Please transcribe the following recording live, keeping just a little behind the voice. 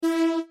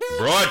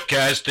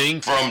Broadcasting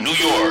from New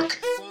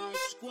York,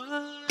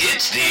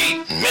 it's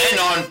the Men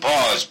on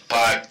Pause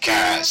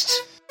podcast.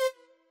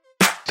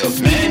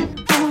 The Men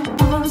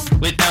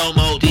with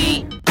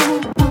LMOD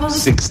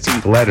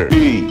 16th letter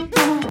E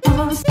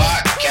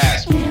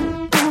podcast.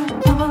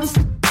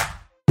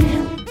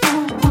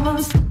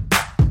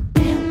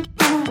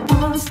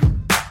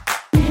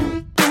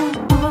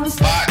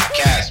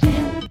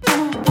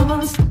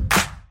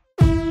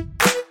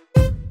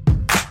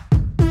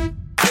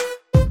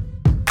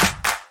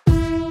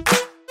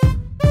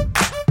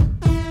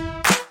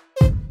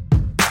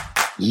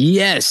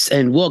 Yes,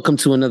 and welcome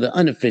to another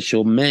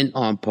unofficial Men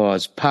on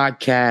Pause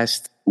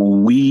podcast.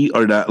 We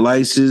are not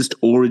licensed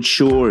or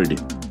insured.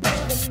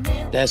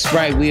 That's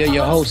right, we are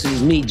your hosts.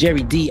 It's me,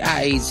 Jerry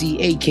D.I.A.Z.,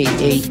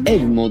 a.k.a. El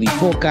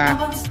Modifoca.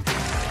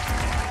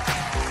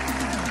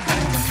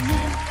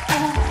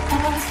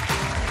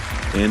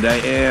 And I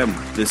am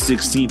the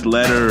 16th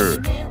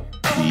letter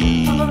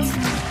E.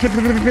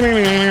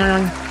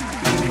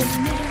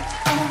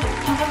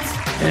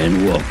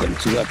 And welcome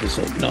to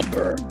episode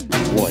number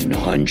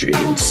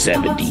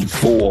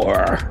 174.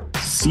 174.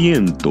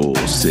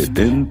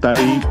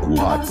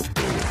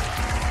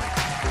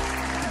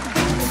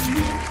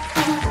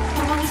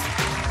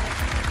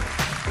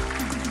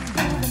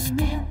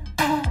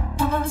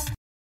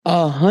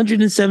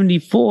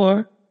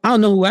 174? I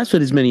don't know who asked for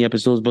this many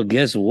episodes, but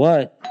guess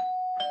what?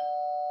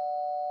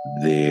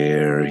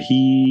 They're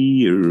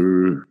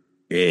here.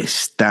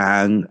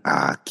 Están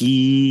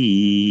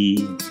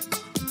aquí.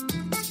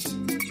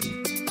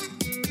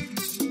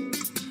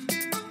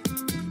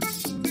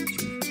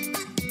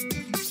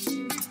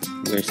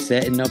 We're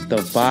setting up the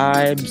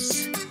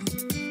vibes.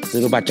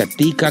 Little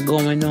bachatica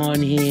going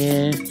on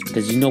here.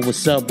 Because you know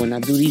what's up. When I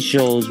do these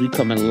shows, we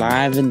coming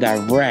live and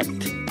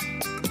direct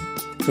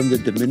from the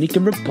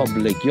Dominican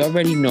Republic. You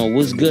already know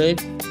what's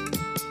good.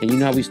 And you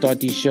know how we start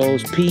these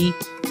shows. P,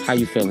 how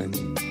you feeling?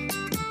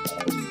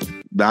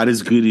 Not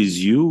as good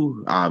as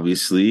you,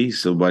 obviously.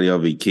 Somebody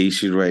on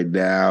vacation right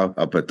now,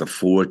 up at the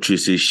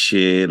fortress and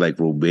shit, like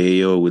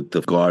Romeo with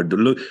the guard.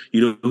 Look,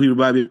 you know who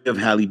remind me of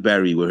Halle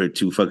Berry with her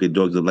two fucking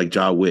dogs, like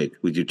John Wick,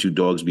 with your two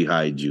dogs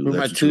behind you. With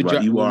That's my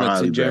two, you are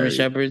Halle German Berry.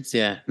 Shepherds?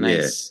 Yeah,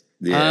 nice.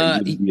 Yeah,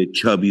 you're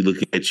chubby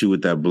looking at you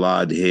with that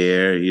blonde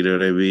hair. You know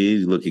what I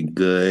mean? Looking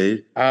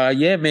good.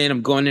 Yeah, man,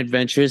 I'm going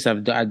adventurous. I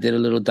did a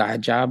little dye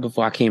job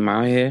before I came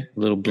out here. A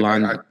little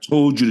blonde. I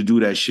told you to do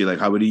that shit like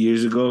how many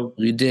years ago?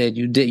 You did.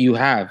 You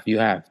have.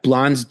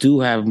 Blondes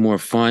do have more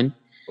fun.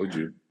 Told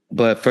you.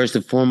 But first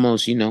and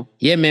foremost, you know,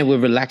 yeah, man, we're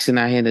relaxing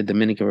out here in the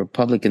Dominican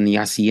Republic in the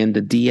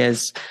Hacienda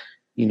Diaz.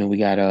 You know,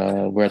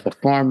 we're at the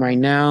farm right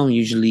now.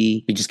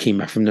 Usually we just came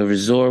back from the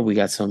resort. We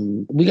got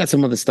some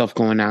other stuff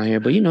going out here,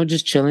 but you know,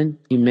 just chilling.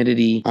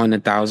 Humidity on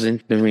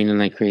 1,000. Been raining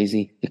like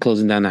crazy. They're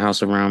closing down the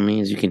house around me,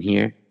 as you can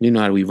hear. You know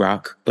how we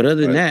rock. But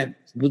other than that,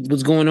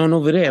 what's going on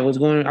over there? What's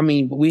going on? I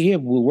mean, we're here.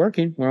 We're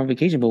working. We're on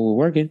vacation, but we're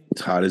working.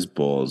 It's hot as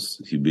balls.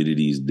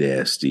 Humidity is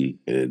nasty.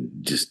 And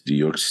just New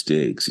York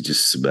stinks. It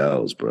just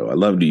smells, bro. I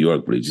love New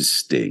York, but it just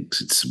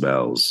stinks. It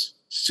smells.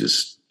 It's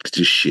just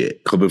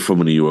shit. Coming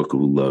from a New Yorker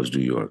who loves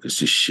New York, it's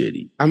just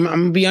shitty. I'm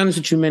gonna be honest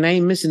with you, man. I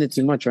ain't missing it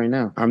too much right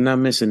now. I'm not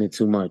missing it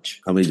too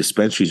much. How many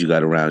dispensaries you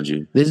got around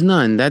you? There's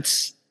none.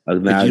 That's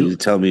now you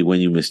tell me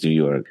when you miss New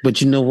York. But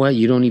you know what?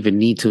 You don't even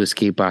need to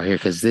escape out here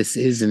because this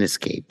is an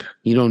escape.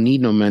 You don't need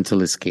no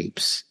mental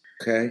escapes.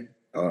 Okay.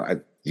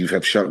 You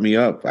have shut me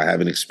up. I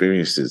haven't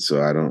experienced it,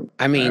 so I don't.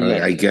 I mean,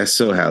 I guess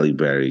so, Halle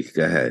Berry.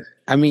 Go ahead.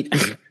 I mean,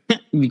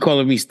 you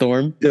calling me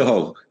Storm?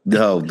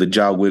 No, the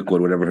John Wick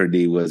one, whatever her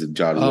name was,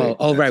 John Wick.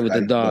 Oh, right, with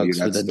the dogs,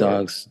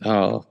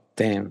 Oh,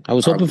 damn! I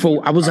was hoping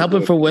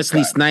for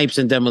Wesley Snipes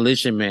and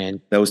Demolition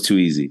Man. That was too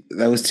easy.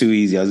 I was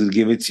gonna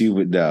give it to you,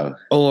 but no.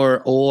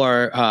 Or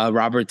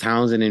Robert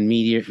Townsend and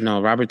Meteor.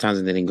 No, Robert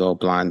Townsend didn't go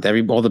blonde.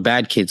 All the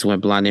bad kids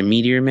went blonde. And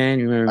Meteor Man,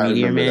 you remember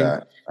Meteor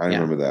Man? I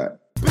remember that.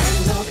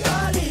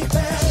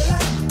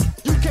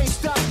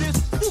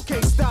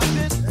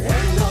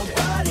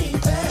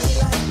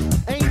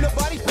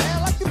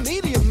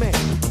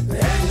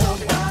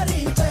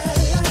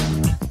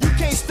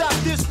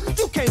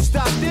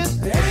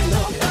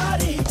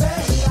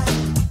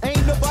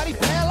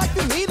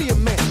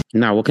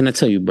 Nah, what can I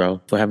tell you,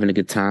 bro? We're having a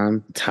good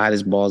time. It's hot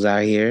as balls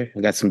out here.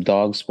 I got some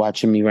dogs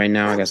watching me right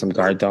now. I got some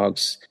guard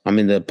dogs. I'm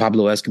in the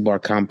Pablo Escobar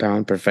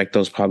compound,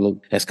 Perfecto's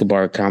Pablo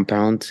Escobar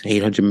compound.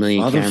 800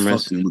 million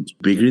cameras. Father looks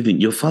bigger than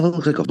your father.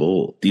 Looks like a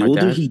bull. The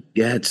older he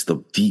gets, the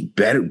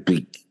better.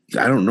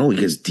 I don't know. He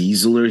gets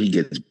dieseler. He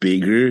gets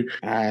bigger.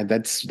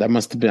 That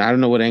must have been. I don't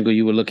know what angle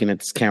you were looking at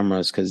these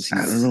cameras because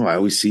I don't know. I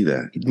always see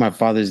that. My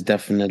father's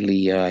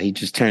definitely. He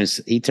turned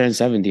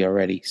 70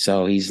 already,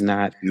 so he's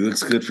not. He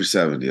looks good for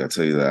 70. I'll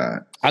tell you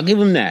that. I'll give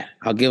him that.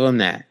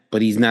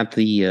 But he's not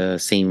the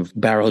same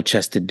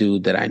barrel-chested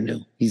dude that I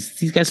knew.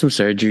 He's got some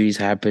surgeries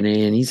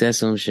happening. He's had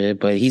some shit,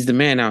 but he's the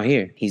man out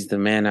here. He's the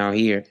man out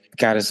here.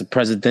 Got us a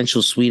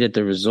presidential suite at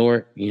the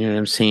resort. You know what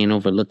I'm saying?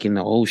 Overlooking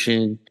the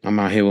ocean. I'm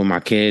out here with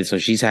my kids, so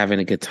she's having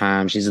a good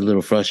time. She's a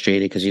little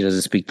frustrated because she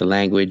doesn't speak the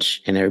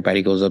language, and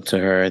everybody goes up to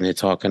her and they're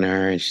talking to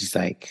her, and she's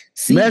like,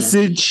 "See?"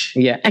 Message.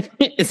 Yeah,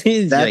 it's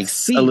like,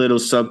 That's a little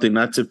something.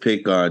 Not to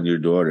pick on your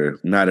daughter,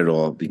 not at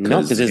all.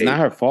 Because it's not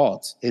her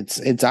fault.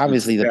 It's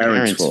obviously the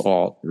parents'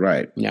 fault.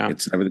 Right. Yeah.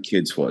 It's never the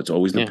kid's fault. It's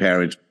always the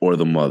parent or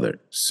the mother.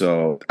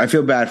 So I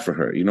feel bad for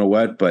her. You know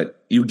what? But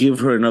you give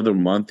her another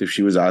month. If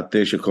she was out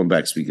there, she'll come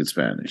back speaking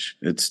Spanish.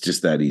 It's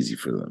just that easy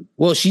for them.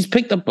 Well, she's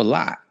picked up a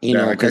lot. You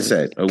know, like I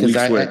said, a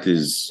week's worth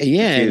is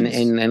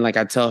and like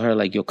I tell her,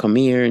 like, you'll come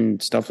here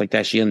and stuff like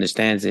that. She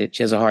understands it.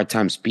 She has a hard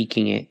time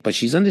speaking it, but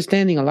she's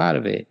understanding a lot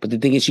of it. But the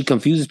thing is, she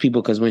confuses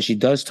people because when she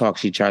does talk,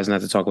 she tries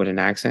not to talk with an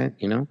accent,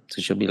 you know?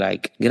 So she'll be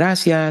like,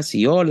 gracias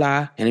y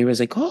hola. And everyone's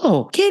like,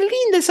 oh, qué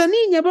linda esa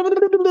niña. Blah, blah,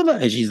 blah, blah, blah.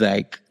 And she's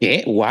like,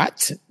 eh,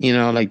 what? You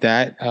know, like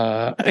that.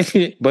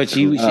 But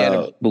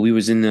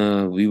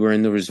we were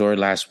in the resort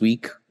last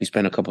week. We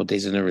spent a couple of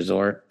days in the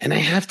resort. And I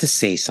have to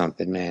say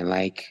something, man.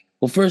 Like,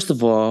 well, first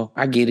of all,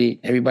 I get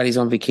it. Everybody's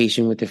on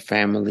vacation with their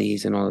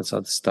families and all this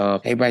other stuff.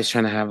 Everybody's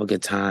trying to have a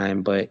good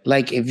time. But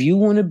like, if you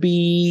want to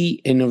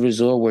be in a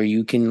resort where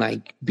you can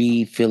like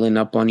be filling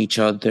up on each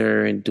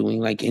other and doing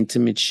like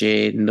intimate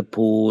shit in the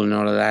pool and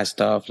all of that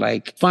stuff,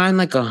 like find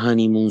like a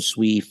honeymoon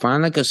suite.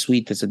 Find like a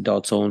suite that's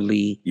adults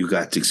only. You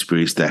got to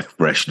experience that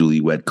fresh,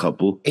 newlywed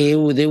couple.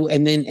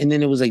 And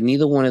then it was like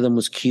neither one of them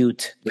was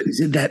cute. But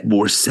isn't that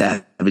more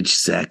savage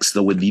sex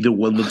though? When neither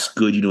one looks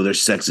good, you know their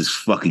sex is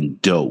fucking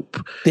dope.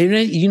 There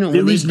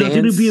is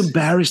nothing to be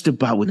embarrassed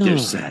about with their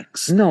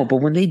sex. No, but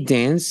when they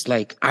dance,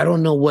 like, I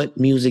don't know what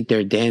music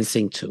they're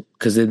dancing to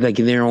because they're like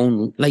in their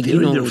own, like,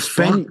 they're in their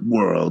funk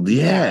world.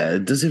 Yeah,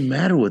 it doesn't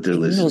matter what they're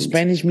listening to.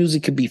 Spanish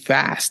music could be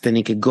fast and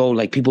it could go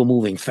like people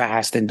moving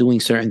fast and doing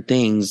certain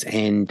things,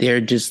 and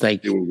they're just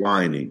like, they were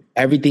whining.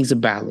 Everything's a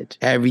ballad.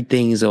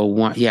 Everything is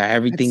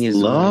everything is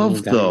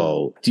love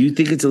though. Do you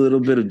think it's a little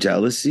bit of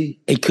jealousy?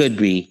 It could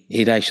be.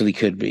 It actually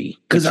could be.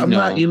 Because I'm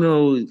not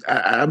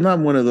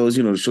one of those,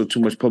 show too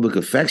much public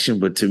affection,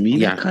 but to me,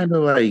 that kind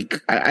of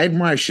like, I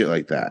admire shit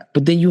like that.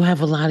 But then you have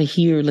a lot of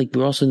here, like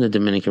we're also in the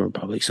Dominican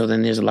Republic. So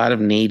then there's a lot of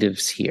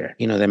natives here,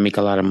 that make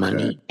a lot of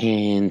money.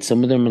 Okay. And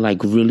some of them are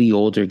like really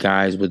older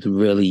guys with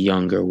really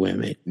younger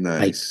women.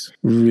 Nice. Like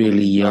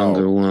really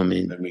younger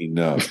women. I mean,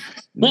 no,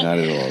 not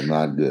at all.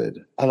 Not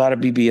good. A lot of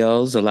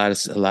BBLs,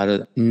 a lot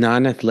of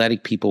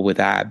non-athletic people with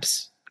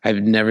abs.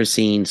 I've never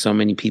seen so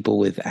many people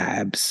with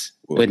abs.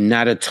 But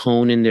not a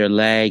tone in their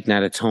leg,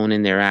 not a tone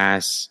in their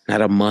ass, not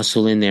a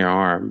muscle in their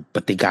arm,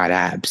 but they got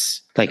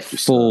abs. Like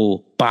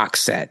full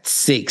box set,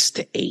 6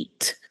 to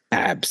 8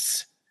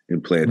 abs.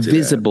 Implanted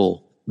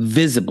visible.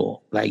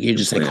 Like you're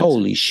just like,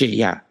 holy shit,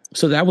 yeah.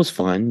 So that was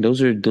fun.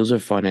 Those are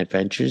fun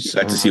adventures.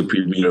 You got to see a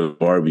preview of a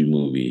Barbie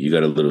movie. You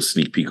got a little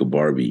sneak peek of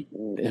Barbie.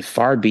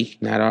 Farbie,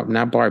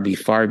 not Barbie,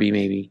 Farbie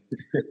maybe.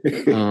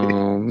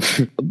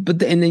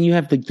 But and then you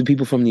have the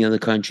people from the other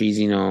countries,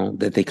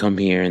 that they come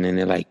here, and then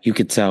they're like, you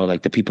could tell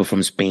like the people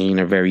from Spain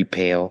are very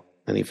pale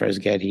when they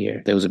first get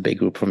here. There was a big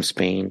group from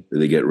Spain.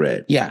 They get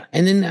red. Yeah.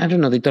 And then, I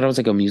don't know, they thought I was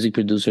like a music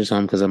producer or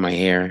something because of my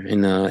hair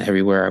and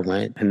everywhere I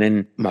went. And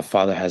then my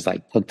father has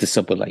like hooked us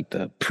up with like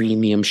the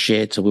premium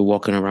shit. So we're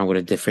walking around with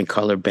a different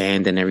color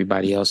band than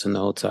everybody else in the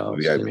hotel.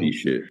 VIP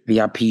shit.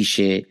 VIP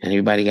shit. And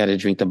everybody got to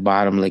drink the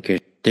bottom liquor.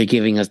 They're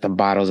giving us the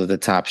bottles of the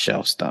top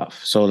shelf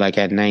stuff. So like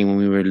at night when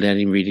we were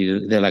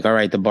they're like, all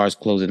right, the bar's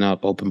closing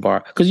up, open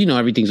bar. Because,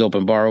 everything's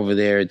open bar over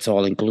there. It's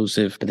all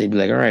inclusive. But they'd be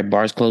like, all right,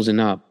 bar's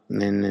closing up.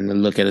 And then they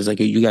look at us like,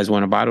 you guys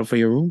want a bottle for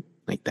your room?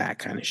 Like that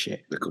kind of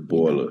shit. Like a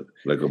boiler.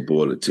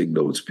 Take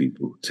notes,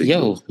 people.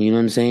 Notes. You know what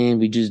I'm saying?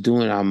 We just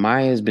doing it.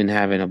 Maya's been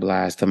having a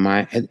blast. And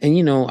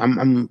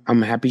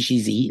I'm happy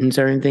she's eating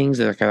certain things.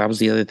 Like that was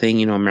the other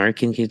thing.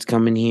 American kids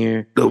coming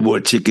here. No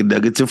more chicken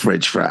nuggets and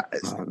French fries.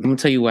 I'm gonna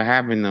tell you what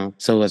happened though.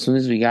 So as soon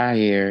as we got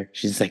here,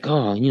 she's like,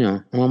 "Oh,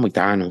 I want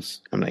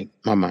McDonald's." I'm like,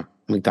 "Mama,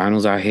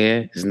 McDonald's out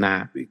here is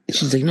not."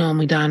 She's like, "No,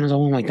 McDonald's. I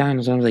want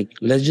McDonald's." I was like,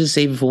 "Let's just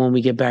save it for when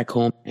we get back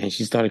home." And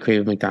she started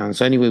craving McDonald's.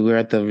 So anyway, we're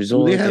at the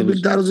resort. They have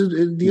McDonald's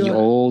in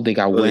the they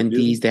got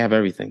Wendy's. They have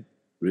everything.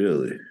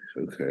 Really?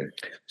 Okay.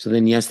 So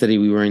then yesterday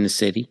we were in the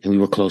city and we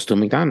were close to a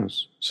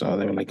McDonald's. So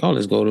they were like, "Oh,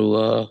 let's go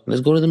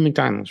to the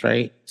McDonald's,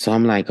 right?" So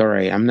I'm like, "All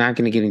right, I'm not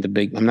getting the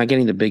Big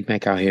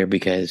Mac out here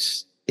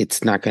because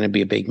it's not going to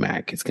be a Big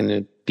Mac. It's going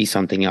to be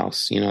something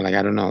else. Like,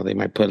 I don't know. They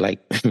might put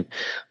like,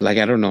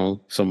 I don't know,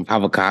 some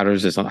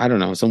avocados or something. I don't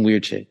know, some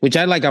weird shit, which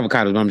I like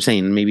avocados, but I'm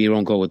saying maybe it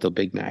won't go with the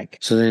Big Mac."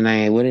 So then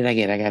what did I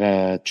get? I got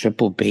a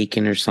triple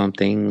bacon or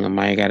something.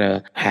 I got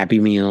a Happy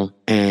Meal.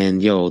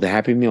 And the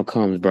Happy Meal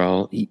comes,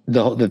 bro.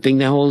 The thing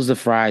that holds the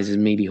fries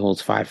maybe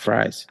holds 5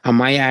 fries.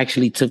 Amaya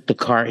actually took the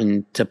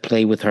carton to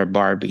play with her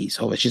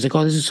Barbies. Oh, she's like,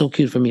 "Oh, this is so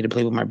cute for me to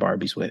play with my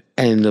Barbies with."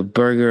 And the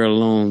burger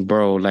alone,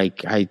 bro,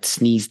 like I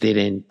sneezed it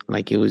in,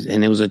 like it was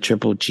a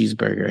triple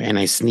cheeseburger, and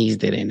I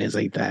sneezed it in. It's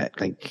like that,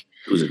 like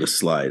It was like a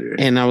slider.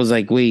 And I was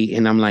like, wait.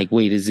 And I'm like,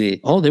 wait, is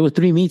it? Oh, there were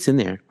 3 meats in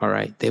there. All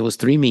right. There was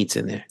 3 meats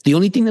in there. The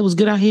only thing that was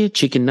good out here,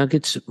 chicken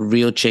nuggets,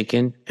 real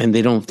chicken. And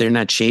they're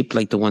not shaped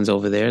like the ones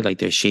over there. Like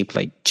they're shaped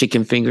like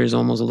chicken fingers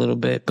almost a little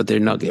bit, but they're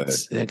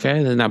nuggets.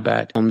 Okay. They're not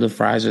bad. The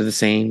fries are the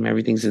same.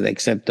 Everything's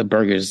except the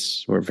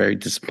burgers were very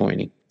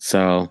disappointing.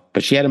 So,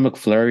 but she had a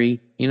McFlurry,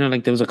 you know,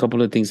 like there was a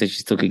couple of things that she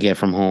still could get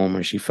from home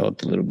or she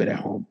felt a little bit at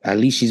home. At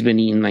least she's been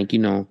eating like, you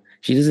know,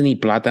 she doesn't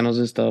eat plátanos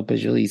and stuff, but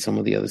she'll eat some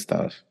of the other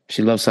stuff.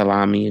 She loves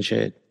salami and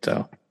shit.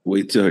 So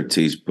wait till her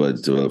taste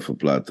buds develop for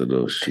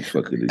plátanos. She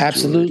fucking enjoy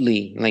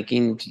absolutely, like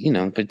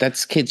but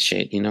that's kids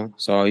shit, you know.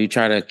 So you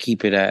try to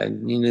keep it at.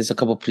 You know, there's a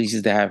couple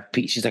places that have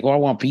pizza. She's like, "Oh, I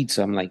want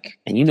pizza." I'm like,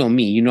 and you know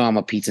me, you know I'm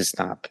a pizza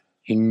snob.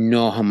 You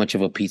know how much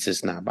of a pizza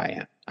snob I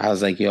am. I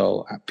was like,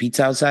 "Yo,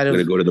 pizza outside of."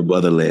 I'm gonna go to the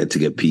motherland to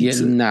get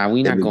pizza. Yeah, nah,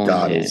 we not going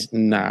there.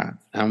 Nah,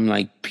 I'm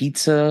like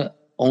pizza.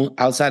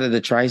 Outside of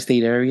the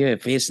tri-state area,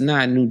 if it's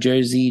not New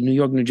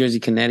York, New Jersey,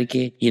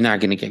 Connecticut, you're not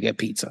gonna get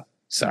pizza.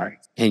 Sorry.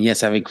 And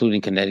yes, I've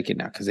included Connecticut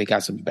now because they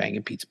got some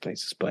banging pizza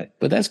places. But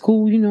that's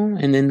cool, you know.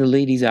 And then the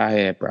ladies out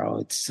here, bro,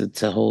 it's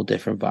a whole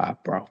different vibe,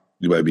 bro.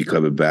 You might be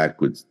coming back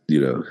with, you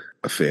know,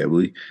 a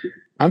family.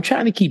 I'm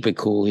trying to keep it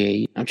cool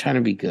here. I'm trying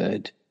to be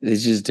good.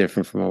 It's just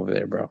different from over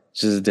there, bro.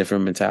 It's just a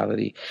different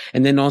mentality.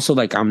 And then also,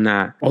 like, I'm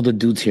not, all the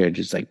dudes here are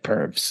just like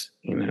pervs.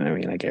 You know what I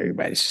mean? Like,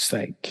 everybody's just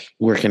like,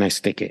 where can I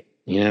stick it?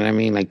 You know what I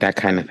mean? Like that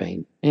kind of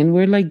thing. And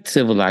we're like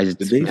civilized.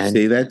 Did they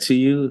say that to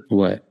you?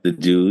 What? The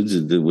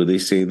dudes, were they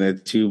saying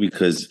that to you?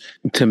 Because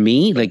to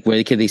me, like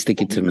where can they stick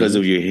it to me? Because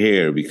of your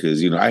hair.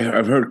 Because, you know,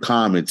 I've heard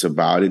comments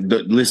about it.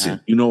 Listen,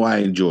 you know, I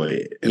enjoy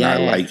it. And I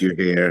like your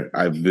hair.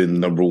 I've been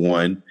number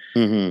one.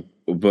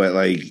 Mm-hmm. But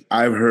like,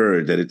 I've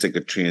heard that it's like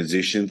a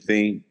transition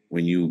thing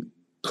when you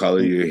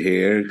color your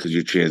hair because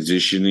you're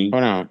transitioning.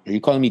 Hold on. Are you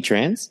calling me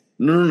trans?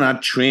 No,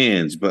 not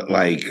trans, but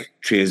like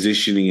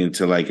transitioning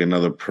into like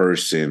another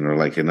person or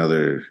like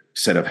another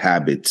set of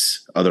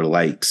habits, other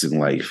likes in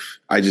life.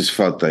 I just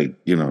felt like,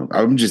 you know,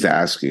 I'm just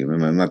asking,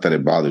 and not that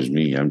it bothers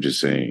me. I'm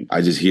just saying, I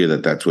just hear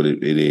that that's what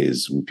it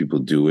is when people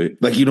do it.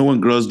 Like, you know,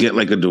 when girls get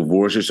like a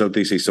divorce or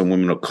something, say some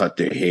women will cut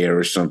their hair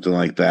or something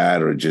like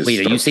that, or just.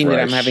 Wait, are you saying that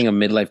I'm having a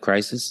midlife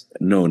crisis?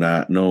 No.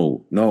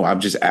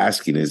 I'm just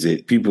asking. Is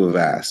it people have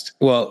asked?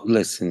 Well,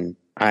 listen,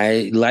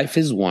 life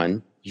is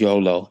one,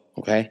 YOLO,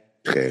 okay?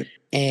 Okay.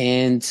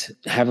 And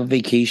have a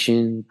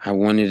vacation. I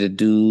wanted to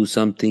do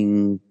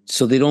something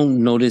so they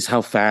don't notice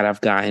how fat I've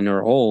gotten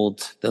or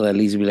old. They'll at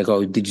least be like,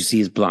 oh, did you see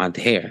his blonde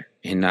hair?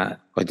 And not,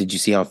 or did you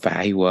see how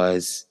fat he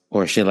was?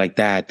 Or shit like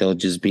that. They'll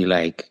just be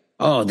like,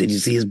 oh, did you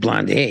see his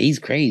blonde hair? He's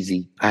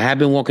crazy. I have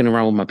been walking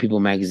around with my People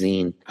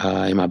magazine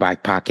in my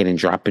back pocket and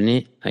dropping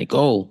it. Like,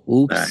 oh,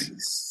 oops.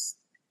 Nice.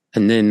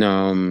 And then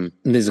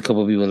there's a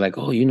couple of people like,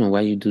 oh, you know,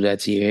 why you do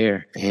that to your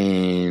hair?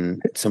 And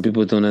some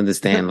people don't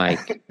understand,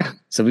 like,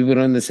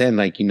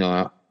 you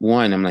know,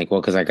 one, I'm like,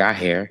 well, because I got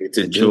hair. It's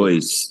a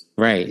choice.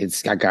 Right.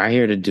 I got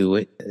hair to do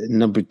it.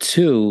 Number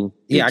two,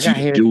 I got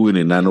hair. Doing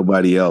it, not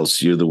nobody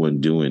else. You're the one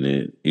doing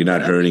it. You're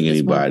not hurting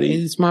anybody.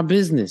 It's my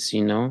business,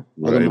 you know?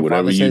 Right.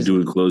 Whatever you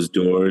do in closed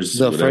doors.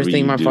 The first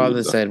thing my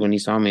father said when he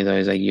saw me, though,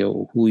 he's like,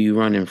 yo, who are you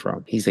running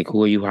from? He's like,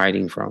 who are you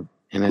hiding from?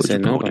 And I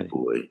said, nobody.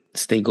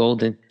 Stay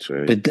golden. That's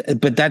right.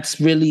 But that's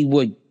really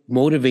what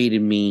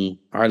motivated me.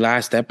 Our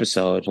last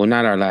episode, well,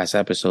 not our last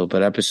episode,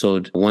 but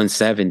episode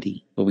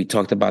 170, where we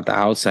talked about the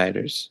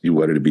outsiders. You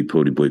wanted to be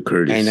Pody Boy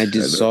Curtis. And I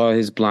just saw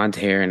his blonde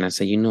hair and I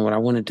said, you know what? I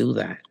want to do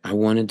that.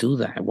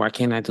 Why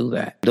can't I do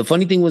that? The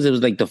funny thing was, it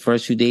was like the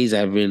first few days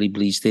I really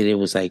bleached it. It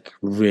was like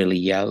really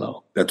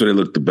yellow. That's when it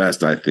looked the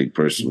best, I think,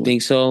 personally. You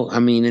think so? I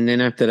mean, and then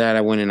after that,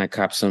 I went and I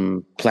copped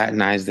some,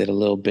 platinized it a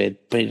little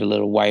bit, made it a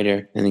little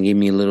whiter, and then gave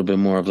me a little bit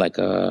more of like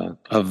a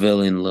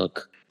villain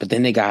look. But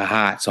then they got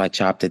hot, so I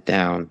chopped it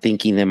down,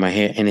 thinking that my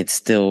hair, and it's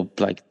still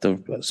like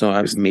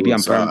maybe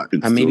I'm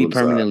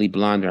permanently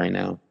blonde right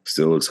now.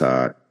 Still looks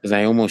hot. Because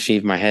I almost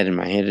shaved my head, and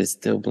my head is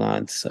still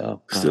blonde.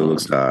 So still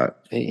looks hot.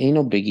 It ain't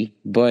no biggie.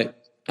 But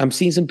I'm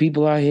seeing some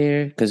people out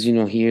here because, you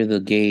know, here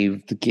the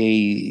gay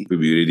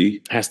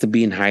community has to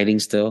be in hiding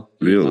still.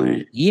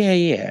 Really?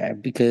 Yeah.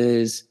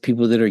 Because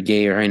people that are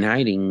gay are in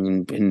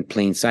hiding in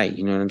plain sight.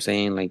 You know what I'm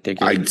saying? Like they're.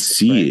 I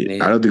see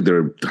it. I don't think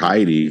they're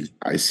hiding.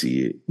 I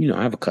see it. You know,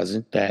 I have a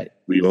cousin that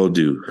we all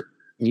do.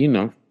 You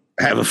know,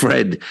 I have a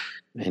friend.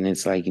 And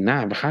it's like,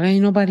 nah, but how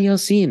ain't nobody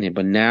else seeing it?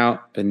 But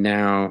now,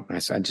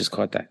 I just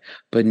caught that.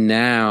 But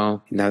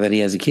now that he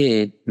has a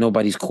kid,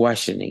 nobody's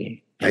questioning it.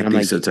 And I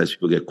think sometimes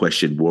people get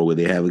questioned more when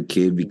they have a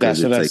kid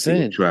because it's like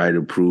they try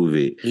to prove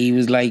it. He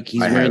was like, he's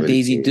wearing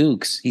Daisy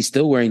Dukes. He's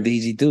still wearing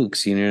Daisy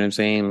Dukes. You know what I'm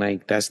saying?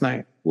 Like, that's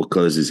not. What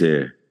color is his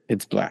hair?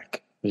 It's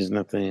black. There's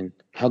nothing.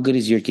 How good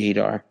is your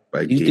gaydar?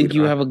 You think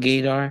you have a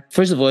gaydar?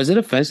 First of all, is it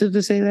offensive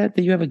to say that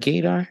you have a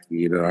gaydar?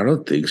 You know, I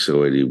don't think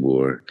so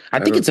anymore. I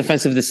think it's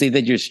offensive to say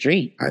that you're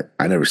straight.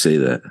 I never say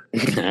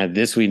that.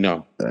 This we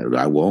know.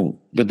 I won't.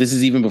 But this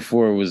is even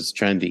before it was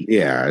trendy.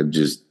 Yeah, I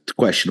just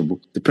questionable.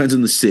 Depends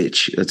on the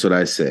sitch. That's what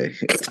I say.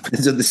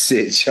 Depends on the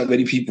sitch. How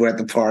many people are at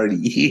the party?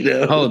 You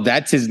know. Oh,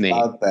 that's his name.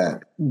 About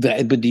that.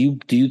 But do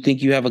you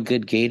think you have a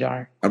good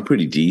gaydar? I'm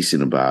pretty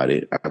decent about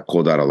it. I've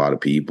called out a lot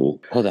of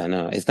people. Hold on,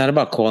 no, it's not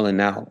about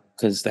calling out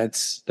because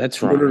that's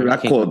wrong. No,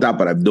 not called out,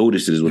 but I've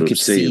noticed it is what I'm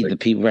saying. See like, the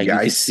people, right? Yeah,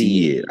 I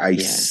see it. I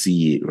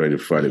see it right in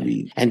front of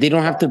me. And they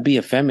don't have to be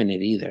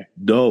effeminate either.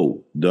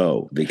 No,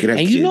 they can have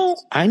and kids. You know,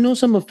 I know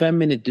some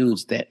effeminate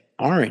dudes that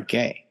aren't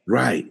gay.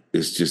 Right.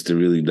 It's just a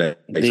really nice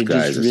They're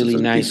guys. just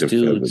really nice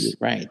dudes.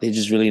 Right. They're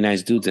just really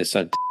nice dudes that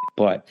suck.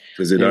 But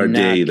because in our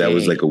day, that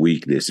was like a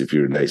weakness if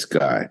you're a nice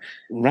guy.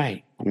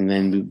 Right. And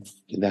then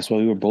that's why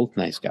we were both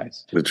nice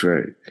guys. That's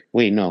right.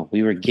 Wait, no,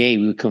 we were gay.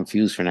 We were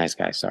confused for nice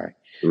guys. Sorry.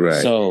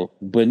 Right. So,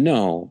 but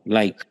no,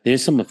 like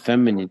there's some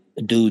effeminate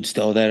dudes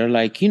though that are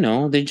like, you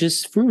know, they're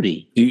just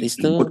fruity. They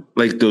still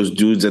like those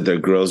dudes that their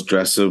girls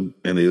dress them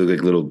and they look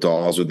like little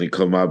dolls when they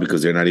come out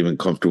because they're not even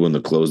comfortable in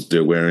the clothes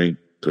they're wearing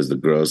because the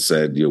girls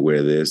said you'll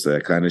wear this,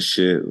 that kind of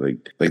shit.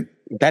 Like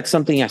that's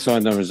something I saw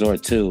in the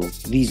resort too.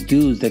 These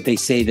dudes that they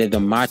say they're the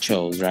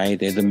machos, right?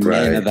 They're the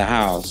men of the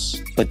house,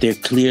 but they're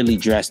clearly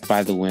dressed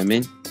by the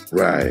women.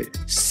 Right.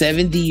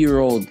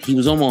 70-year-old, he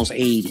was almost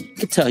 80. You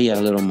could tell he had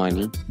a little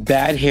money.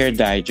 Bad hair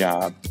dye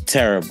job,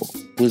 terrible.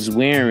 Was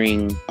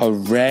wearing a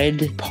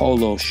red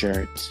polo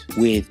shirt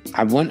with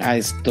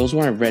those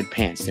weren't red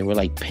pants. They were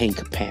like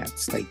pink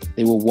pants. Like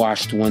they were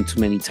washed one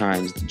too many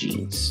times, the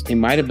jeans. They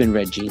might have been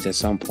red jeans at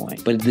some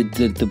point. But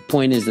the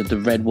point is that the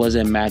red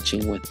wasn't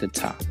matching with the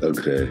top.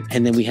 Okay.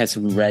 And then we had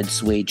some red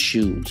suede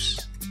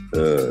shoes.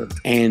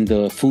 And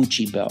the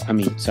Gucci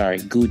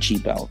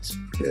belt.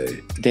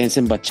 Okay.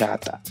 Dancing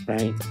bachata,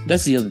 right?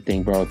 That's the other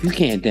thing, bro. If you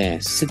can't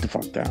dance, sit the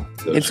fuck down.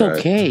 It's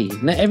okay.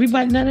 Not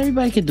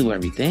everybody can do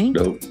everything.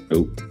 Nope.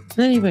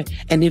 Not anybody.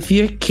 And if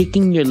you're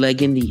kicking your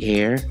leg in the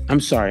air,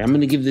 I'm sorry, I'm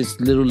going to give this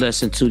little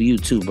lesson to you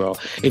too, bro.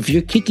 If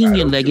you're kicking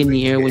your leg in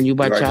the air when you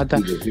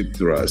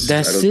bachata,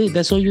 that's it.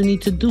 That's all you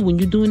need to do. When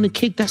you're doing the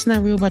kick, that's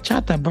not real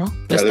bachata, bro.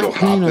 That's that little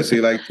hop that they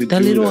like to do.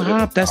 That little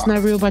hop, that's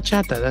not real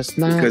bachata. That's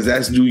not. Because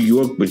that's New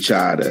York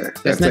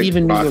bachata. That's not like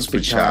even New York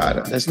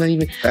bachata. That's not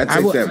even.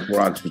 That's like that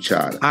Bronx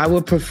bachata. I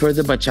would prefer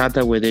the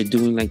bachata where they're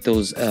doing like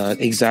those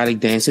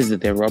exotic dances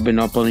that they're rubbing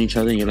up on each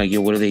other and you're like,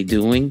 yo, what are they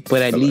doing?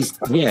 But at least,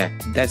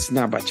 that's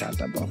not bachata,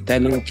 bro.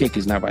 That little kick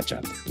is not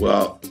bachata.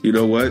 Well, you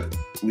know what?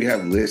 We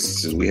have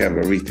lists and we have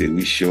everything.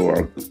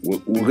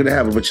 We're going to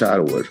have a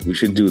bachata word. We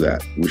should do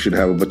that. We should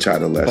have a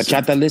bachata lesson.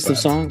 Bachata list of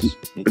songs?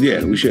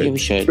 Yeah, we should. Yeah, we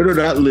should. No,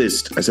 not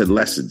list. I said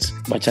lessons.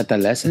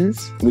 Bachata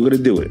lessons? We're going to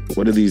do it.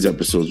 One of these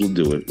episodes, we'll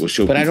do it. We'll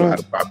show people how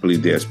to properly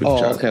dance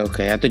bachata. Oh,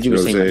 okay. I thought you were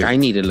saying like, I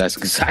needed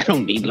lessons because I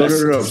don't need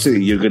lessons. No. I'm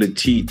saying you're going to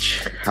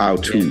teach how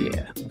to.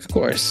 Yeah, of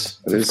course.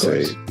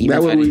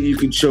 That way you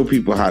can show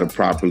people how to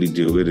properly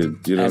do it. And,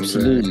 you know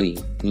absolutely.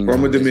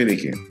 From a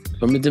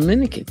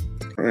Dominican.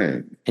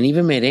 Right. And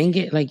even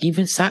merengue, like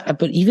even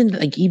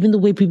the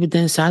way people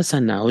dance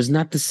salsa now is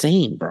not the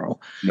same, bro.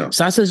 No.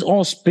 Salsa is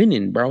all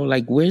spinning, bro.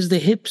 Like where's the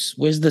hips?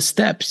 Where's the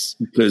steps?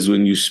 Because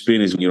when you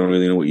spin is when you don't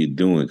really know what you're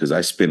doing. Because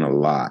I spin a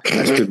lot.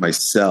 I spin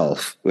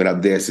myself when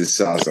I'm dancing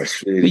salsa.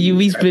 But you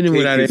be spinning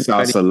without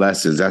salsa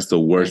lessons. That's the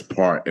worst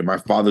part. And my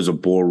father's a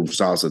ballroom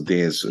salsa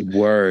dancer.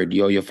 Word,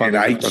 yo, your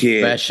father's a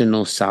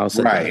professional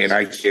salsa right, dancer. And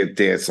I can't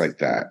dance like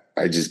that.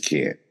 I just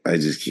can't.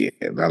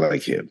 Not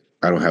like him.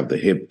 I don't have the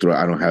hip throw.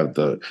 I don't have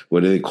the, what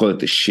do they call it?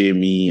 The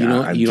shimmy. You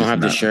don't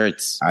have the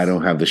shirts. I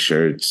don't have the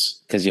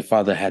shirts. Because your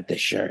father had the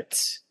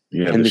shirts.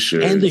 And the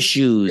shoes. And the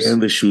shoes.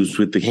 And the shoes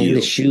with the heel. And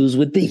the shoes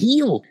with the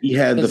heel. He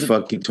had the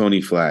fucking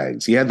Tony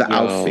Flags. He had the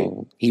outfit.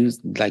 He was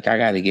like, I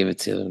got to give it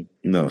to him.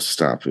 No,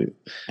 stop it.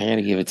 I got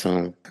to give it to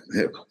him.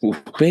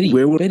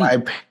 Where were my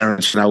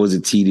parents when I was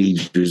a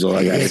teenager is all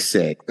I got to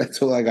say.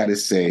 That's all I got to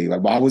say. My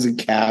mom was in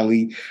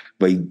Cali.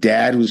 My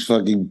dad was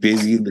fucking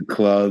busy in the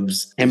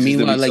clubs. And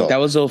meanwhile, like,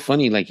 that was so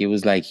funny. Like, it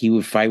was like he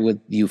would fight with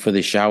you for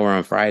the shower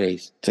on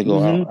Fridays to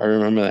go out. I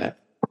remember that.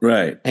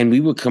 Right. And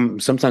we would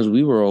sometimes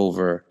we were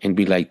over and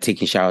be like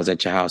taking showers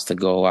at your house to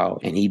go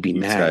out. And he'd be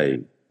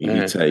mad. He'd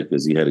be tight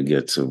because he had to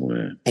get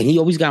somewhere. And he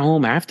always got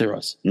home after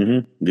us.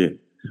 Yeah.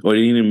 Or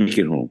he didn't make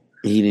it home.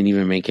 He didn't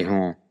even make it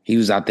home. He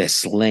was out there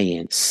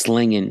slinging,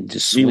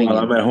 just swinging. Meanwhile,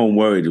 I'm at home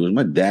worried. Was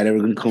my dad ever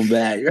going to come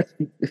back?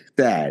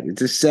 Dad,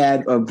 it's a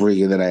sad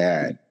upbringing that I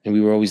had. And we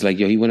were always like,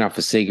 yo, he went out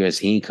for cigarettes.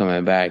 He ain't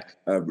coming back.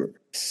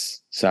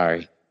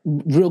 Sorry.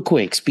 Real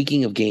quick,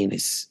 speaking of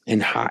gayness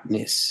and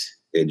hotness.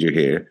 And your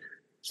hair.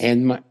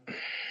 And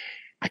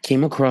I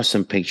came across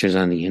some pictures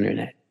on the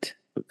internet.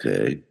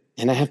 Okay.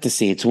 And I have to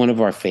say, it's one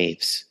of our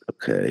faves.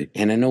 Okay.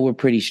 And I know we're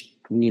pretty,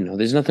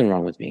 there's nothing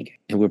wrong with me.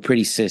 And we're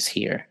pretty cis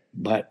here.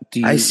 But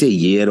I say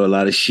yeah to a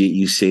lot of shit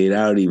you say, and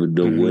I don't even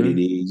know what it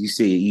is. You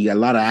say you got a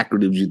lot of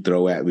acronyms you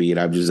throw at me, and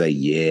I'm just like,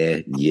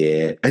 yeah.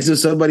 And so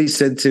somebody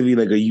said to me,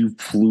 like, are you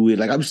fluid?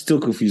 Like, I'm still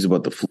confused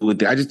about the fluid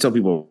thing. I just tell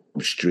people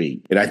I'm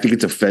straight. And I think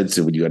it's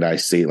offensive when you and I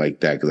say it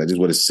like that, because I just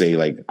want to say,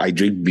 like, I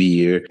drink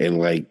beer, and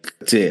like,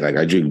 that's it. Like,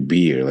 I drink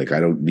beer. Like, I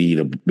don't need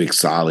a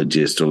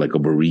mixologist or like a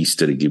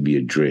barista to give me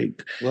a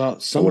drink. Well,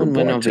 someone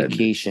went on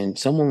vacation.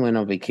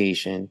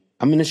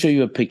 I'm going to show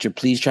you a picture.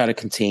 Please try to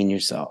contain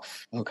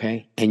yourself.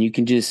 Okay. And you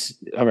can just,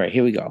 all right,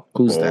 here we go.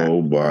 Who's that?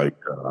 Oh my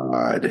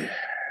God.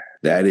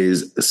 That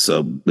is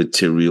some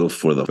material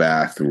for the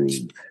bathroom.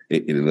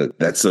 Look,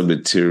 that's some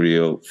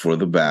material for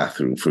the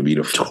bathroom for me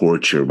to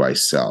torture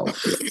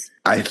myself.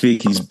 I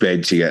think he's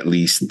benching at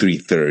least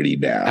 330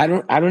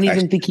 now. I don't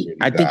even think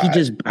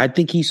I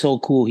think he's so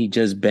cool. He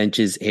just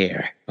benches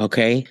air.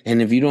 Okay.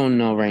 And if you don't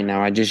know right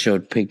now, I just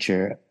showed a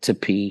picture to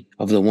P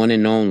of the one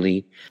and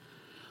only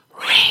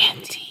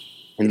Randy.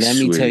 And let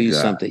me tell you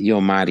something.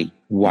 Yo, Marty,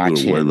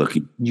 watch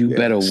him. You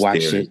better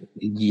watch it.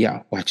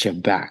 Yeah. Watch your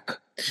back.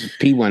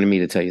 P wanted me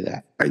to tell you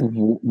that.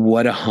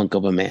 What a hunk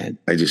of a man.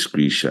 I just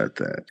screenshot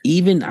that.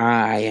 Even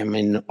I am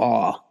in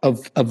awe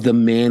of the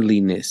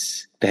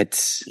manliness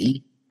that's...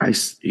 He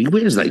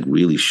wears like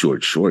really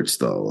short shorts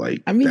though.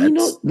 Like, I mean,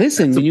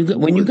 listen,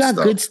 when you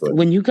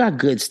got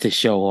goods to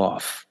show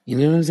off, you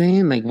know what I'm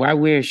saying? Like, why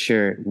wear a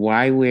shirt?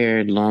 Why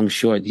wear long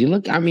shorts?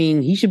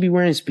 He should be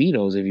wearing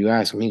Speedos if you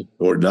ask me.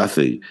 Or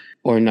nothing.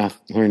 Or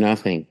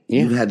nothing.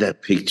 Yeah. You had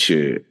that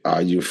picture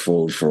on your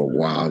phone for a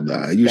while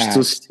now. You're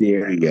still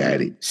staring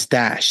at it.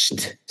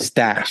 Stashed.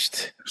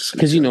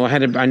 Because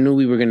I knew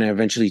we were gonna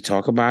eventually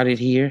talk about it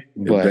here.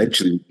 But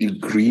eventually,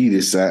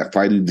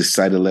 finally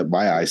decided to let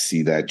my eyes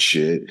see that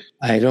shit.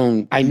 I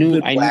knew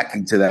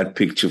whacking to that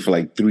picture for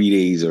like 3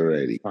 days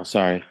already. Oh,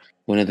 sorry.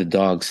 One of the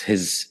dogs,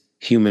 his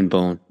human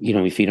bone.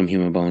 We feed him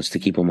human bones to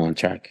keep him on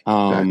track.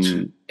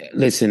 Gotcha.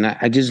 Listen,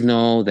 I just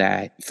know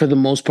that for the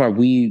most part,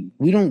 we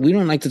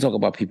don't like to talk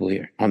about people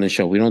here on the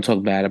show. We don't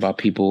talk bad about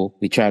people.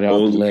 We try to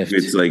uplift.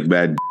 It's like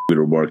bad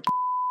or Mark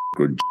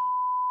or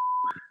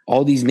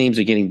all these names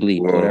are getting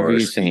bleeped. Whatever you're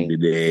saying.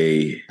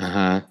 Today.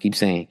 Keep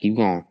saying. Keep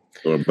going.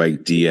 Or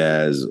Mike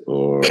Diaz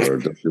or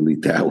don't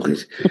delete that one.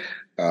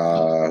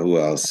 Who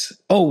else?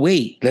 Oh,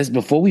 wait.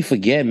 Before we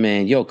forget,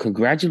 man. Yo,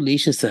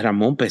 congratulations to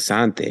Ramon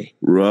Pesante.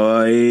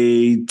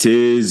 Roy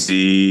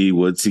Tizzy,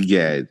 once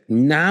again.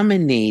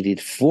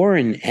 Nominated for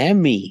an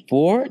Emmy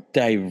for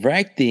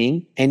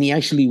directing. And he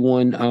actually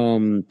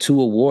won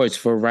 2 awards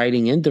for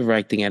writing and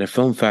directing at a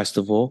film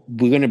festival.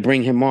 We're going to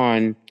bring him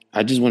on.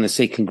 I just want to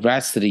say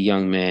congrats to the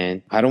young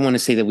man. I don't want to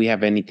say that we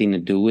have anything to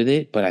do with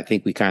it, but I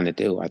think we kind of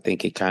do. I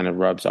think it kind of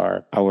rubs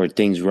our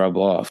things rub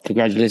off.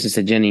 Congratulations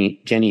to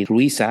Jenny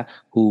Ruiza,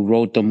 who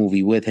wrote the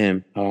movie with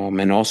him,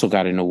 and also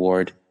got an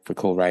award for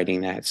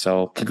co-writing that.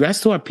 So congrats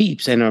to our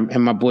peeps and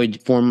my boy,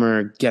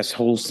 former guest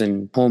host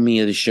and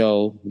homie of the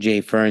show,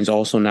 Jay Ferns,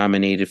 also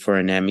nominated for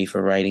an Emmy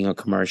for writing a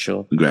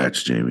commercial.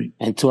 Congrats, Jamie.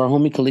 And to our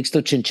homie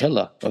Calixto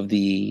Chinchilla of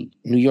the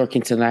New York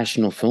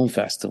International Film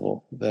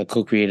Festival, the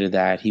co-creator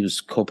that. He was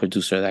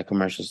co-producer of that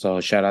commercial. So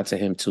shout out to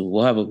him too.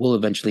 We'll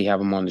eventually have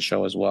him on the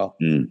show as well.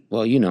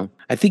 Well,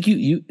 I think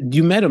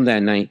you met him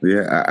that night.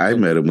 Yeah, I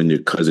met him when your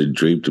cousin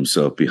draped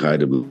himself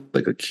behind him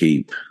like a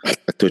cape. I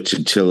thought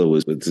Chinchilla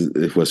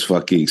was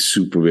fucking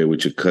Superman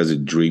with your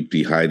cousin draped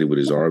behind him with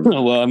his arm.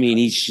 Well, I mean,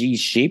 he's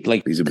shaped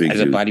like he's a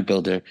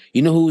bodybuilder.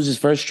 You know who was his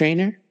first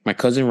trainer? My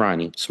cousin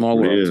Ronnie. Small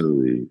world.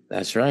 Really?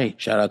 That's right.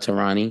 Shout out to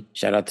Ronnie.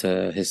 Shout out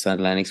to his son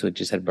Lennox, who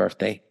just had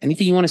birthday.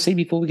 Anything you want to say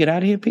before we get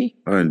out of here, P?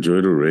 I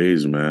enjoy the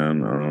Rays,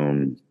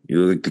 man. You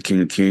look like the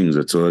King of Kings.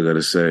 That's all I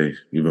gotta say.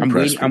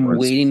 I'm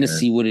waiting to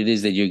see what it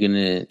is that you're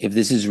gonna. If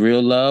this is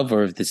real love,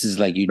 or if this is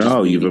like you.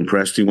 No, you've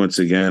impressed me once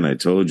again. I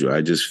told you.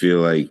 I just feel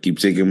like keep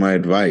taking my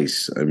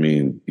advice. I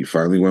mean, you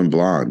finally went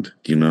blonde.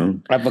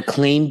 I've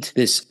acclaimed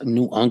this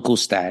new uncle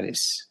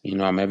status.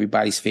 I'm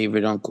everybody's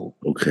favorite uncle.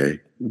 Okay.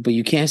 But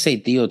you can't say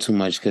Theo too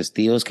much because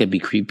Theos can be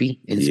creepy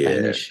in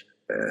Spanish.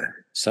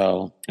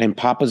 So, and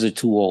papas are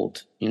too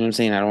old. You know what I'm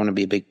saying? I don't want to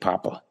be a big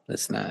papa.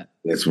 That's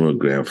more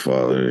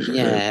grandfather.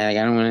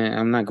 Yeah,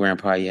 I'm not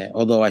grandpa yet.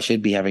 Although I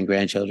should be having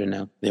grandchildren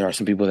now. There are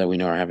some people that we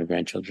know are having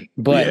grandchildren.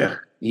 But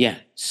yeah.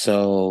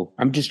 So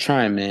I'm just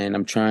trying, man.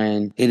 I'm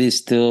trying. It is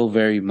still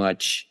very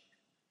much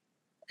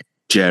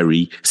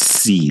Jerry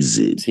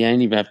season. See, I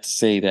didn't even have to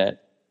say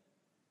that.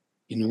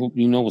 You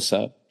know what's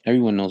up.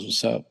 Everyone knows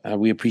what's up.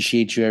 We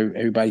appreciate you,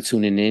 everybody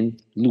tuning in.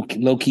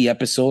 Low-key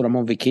episode. I'm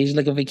on vacation,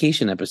 like a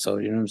vacation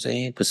episode. You know what I'm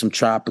saying? Put some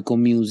tropical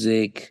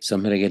music,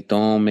 some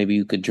reggaeton. Maybe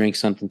you could drink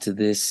something to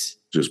this.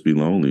 Just be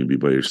lonely and be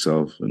by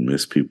yourself and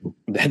miss people.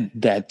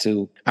 That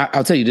too.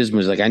 I'll tell you this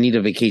much. Like, I need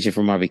a vacation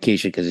from our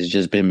vacation because it's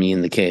just been me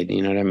and the kid.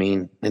 You know what I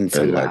mean? And it's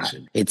a lot.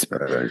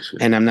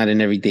 And I'm not an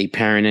everyday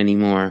parent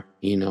anymore.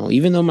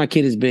 Even though my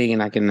kid is big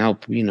and I can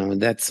help,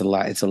 that's a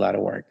lot. It's a lot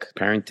of work.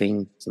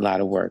 Parenting is a lot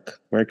of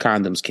work. Wear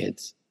condoms,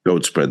 kids.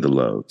 Don't spread the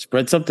love.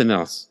 Spread something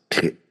else.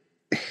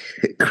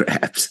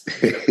 Craps.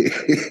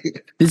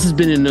 This has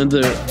been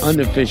another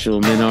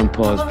unofficial Men on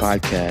Pause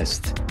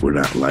podcast. We're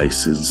not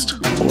licensed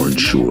or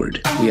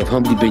insured. We have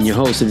humbly been your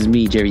host. It is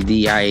me, Jerry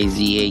D.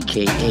 IAZ,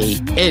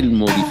 a.k.a. El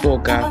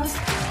Modifoca.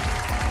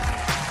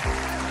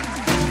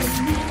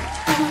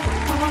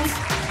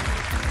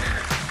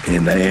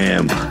 And I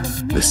am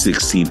the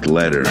 16th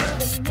letter.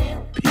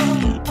 P.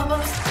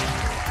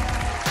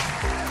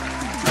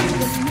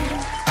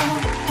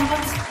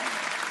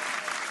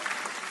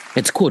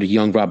 It's cool. The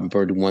young Robin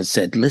Bird once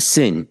said,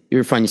 listen, you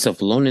ever find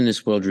yourself alone in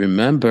this world,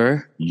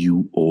 remember,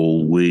 you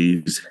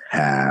always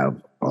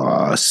have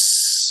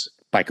us.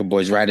 biker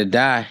boys ride or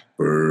die.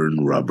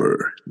 Burn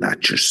rubber,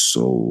 not your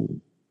soul.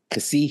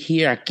 Cause see,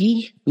 here,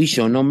 aquí, we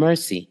show no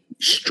mercy.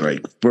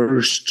 Strike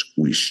first,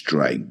 we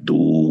strike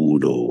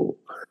duro.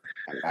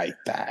 I like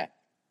that.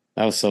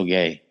 That was so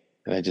gay.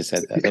 I just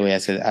said that. The way I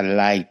said, I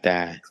like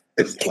that.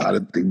 There's a lot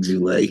of things you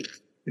like.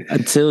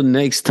 Until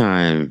next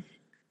time.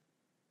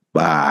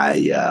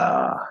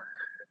 Vaya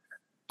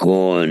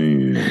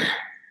Con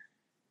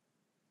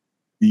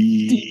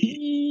Dios.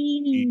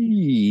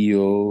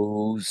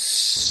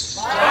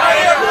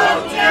 Vaya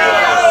con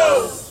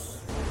Dios.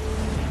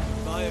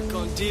 Vaya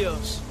con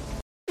Dios.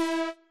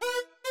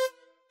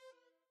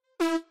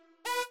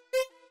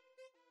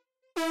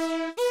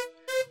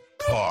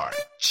 Part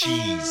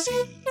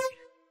cheesy.